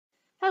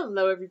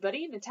Hello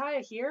everybody, Natalia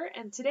here,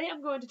 and today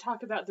I'm going to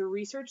talk about the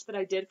research that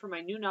I did for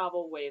my new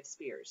novel, Way of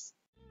Spears.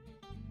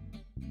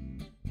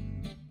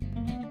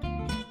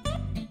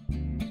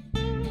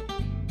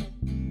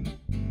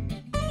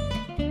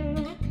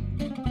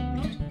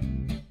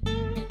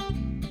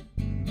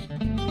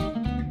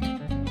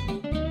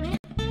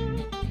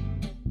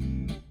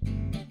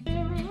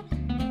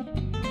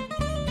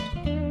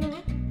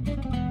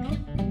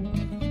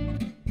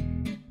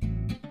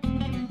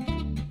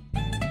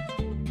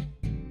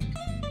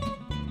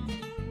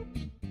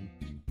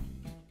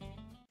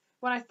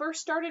 When I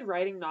first started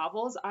writing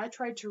novels, I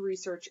tried to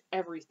research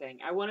everything.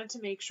 I wanted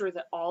to make sure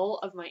that all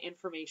of my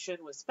information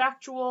was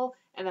factual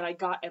and that I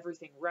got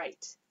everything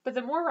right. But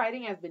the more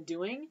writing I've been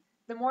doing,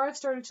 the more I've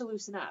started to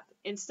loosen up.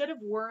 Instead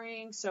of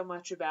worrying so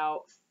much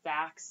about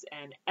facts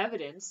and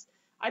evidence,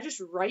 I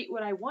just write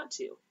what I want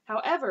to.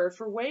 However,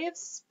 for Way of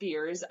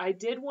Spears, I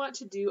did want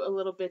to do a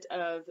little bit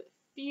of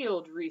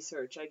field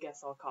research, I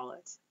guess I'll call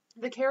it.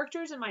 The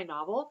characters in my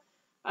novel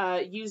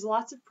use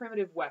lots of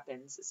primitive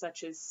weapons,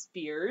 such as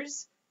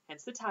spears,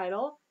 hence the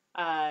title,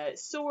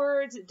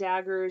 swords,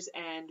 daggers,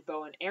 and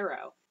bow and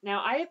arrow.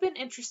 Now, I have been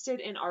interested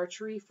in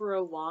archery for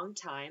a long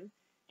time,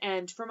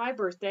 and for my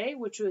birthday,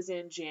 which was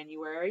in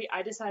January,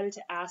 I decided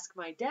to ask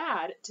my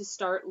dad to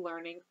start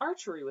learning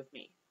archery with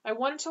me. I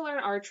wanted to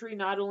learn archery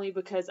not only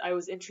because I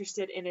was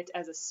interested in it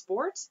as a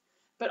sport,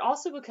 but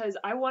also because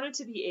I wanted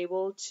to be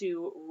able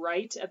to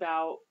write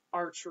about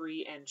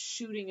archery and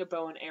shooting a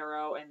bow and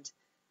arrow and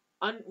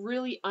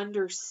really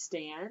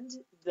understand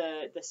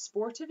the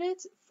sport of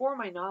it for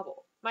my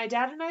novel. My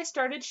dad and I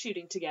started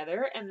shooting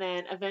together, and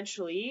then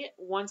eventually,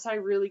 once I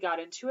really got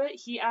into it,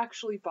 he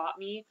actually bought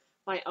me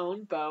my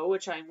own bow,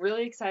 which I'm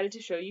really excited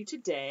to show you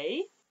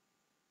today.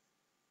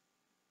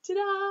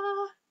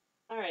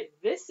 Ta-da! Alright,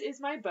 this is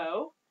my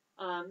bow.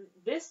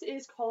 This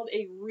is called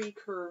a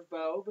recurve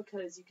bow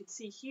because you can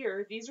see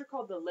here, these are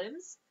called the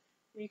limbs,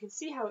 and you can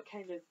see how it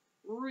kind of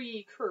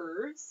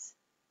recurves.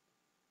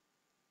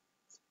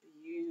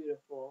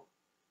 Beautiful.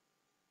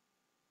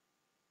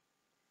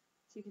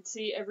 So you can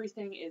see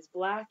everything is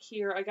black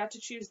here. I got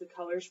to choose the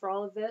colors for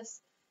all of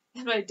this,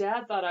 and my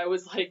dad thought I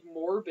was like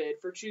morbid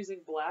for choosing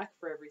black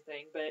for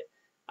everything, but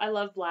I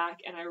love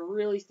black and I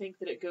really think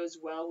that it goes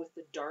well with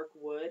the dark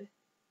wood.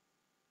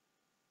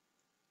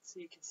 So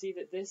you can see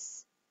that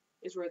this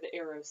is where the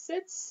arrow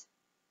sits.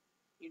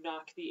 You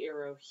knock the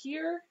arrow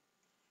here,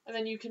 and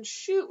then you can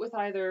shoot with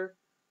either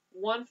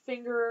one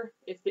finger.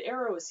 If the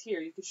arrow is here,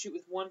 you could shoot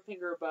with one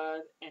finger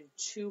above and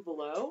two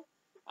below.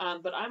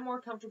 But I'm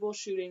more comfortable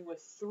shooting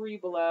with three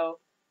below,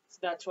 so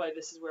that's why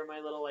this is where my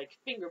little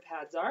finger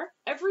pads are.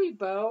 Every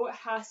bow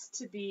has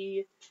to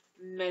be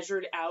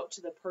measured out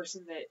to the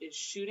person that is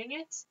shooting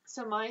it.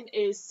 So mine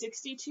is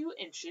 62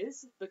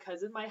 inches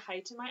because of my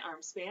height and my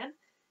arm span,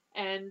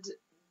 and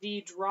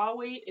the draw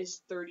weight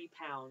is 30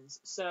 pounds.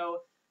 So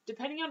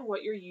depending on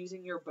what you're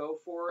using your bow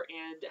for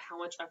and how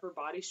much upper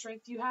body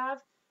strength you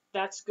have,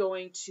 that's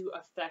going to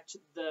affect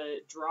the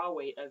draw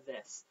weight of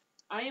this.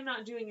 I am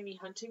not doing any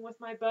hunting with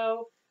my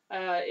bow.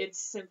 It's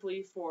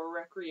simply for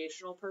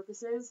recreational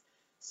purposes.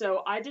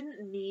 So I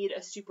didn't need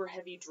a super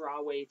heavy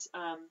draw weight.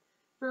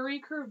 For a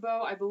recurve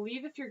bow, I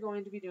believe if you're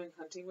going to be doing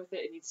hunting with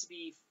it, it needs to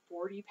be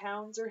 40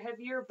 pounds or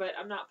heavier, but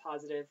I'm not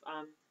positive.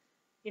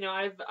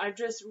 I've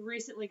just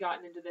recently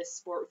gotten into this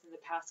sport within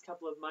the past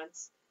couple of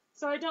months,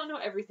 so I don't know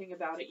everything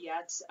about it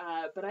yet,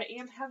 but I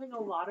am having a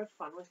lot of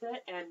fun with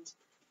it, and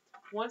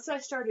once I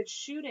started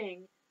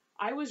shooting,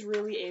 I was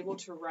really able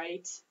to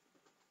write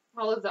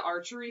all of the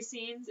archery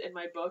scenes in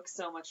my book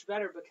so much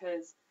better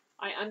because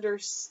I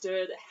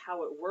understood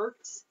how it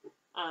worked.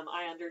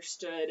 I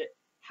understood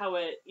how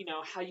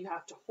how you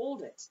have to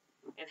hold it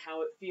and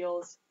how it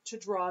feels to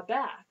draw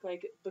back.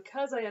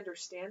 Because I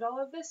understand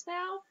all of this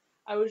now,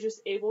 I was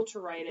just able to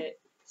write it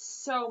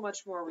so much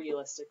more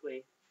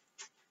realistically.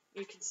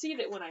 You can see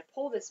that when I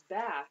pull this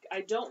back,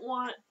 I don't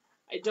want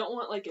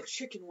like a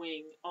chicken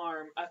wing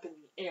arm up in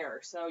the air,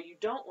 so you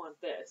don't want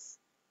this.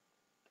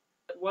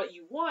 What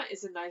you want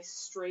is a nice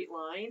straight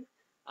line.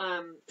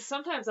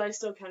 Sometimes I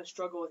still kind of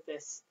struggle with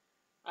this.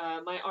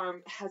 My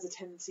arm has a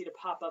tendency to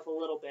pop up a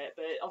little bit,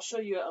 but I'll show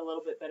you a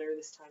little bit better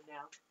this time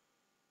now.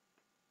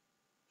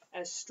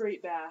 As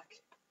straight back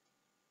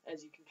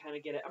as you can kind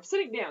of get it. I'm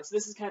sitting down, so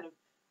this is kind of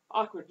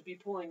awkward to be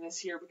pulling this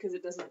here because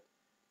it doesn't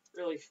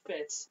really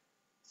fit.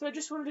 So I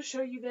just wanted to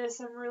show you this.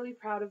 I'm really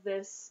proud of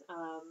this.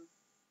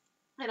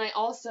 And I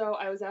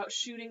was out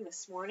shooting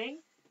this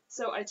morning,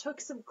 so I took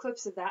some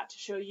clips of that to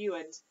show you,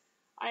 and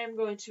I am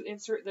going to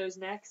insert those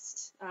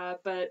next.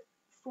 But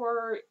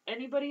for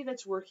anybody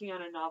that's working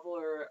on a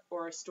novel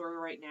or a story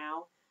right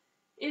now,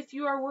 if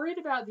you are worried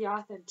about the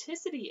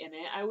authenticity in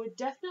it, I would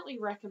definitely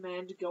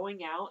recommend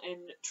going out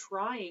and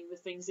trying the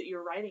things that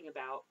you're writing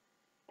about.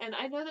 And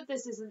I know that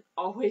this isn't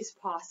always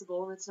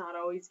possible, and it's not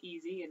always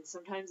easy, and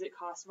sometimes it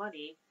costs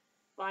money.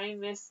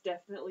 Buying this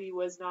definitely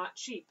was not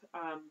cheap.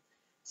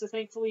 So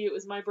thankfully it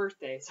was my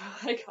birthday, so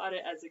I got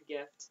it as a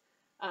gift.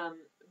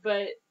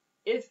 But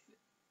if,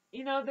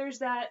 there's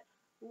that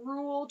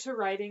rule to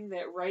writing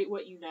that write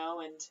what you know,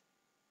 and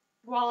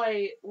while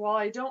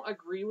I don't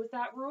agree with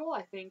that rule,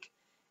 I think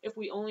if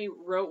we only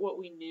wrote what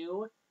we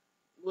knew,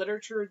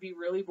 literature would be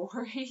really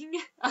boring.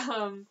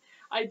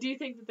 I do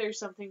think that there's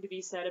something to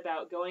be said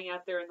about going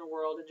out there in the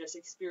world and just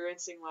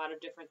experiencing a lot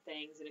of different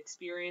things and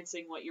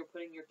experiencing what you're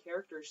putting your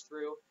characters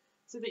through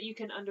so that you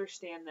can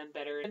understand them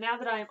better. And now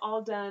that I am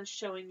all done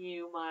showing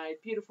you my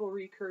beautiful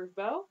recurve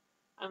bow,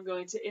 I'm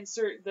going to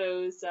insert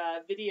those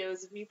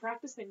videos of me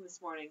practicing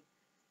this morning.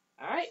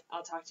 All right,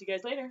 I'll talk to you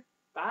guys later.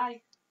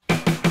 Bye.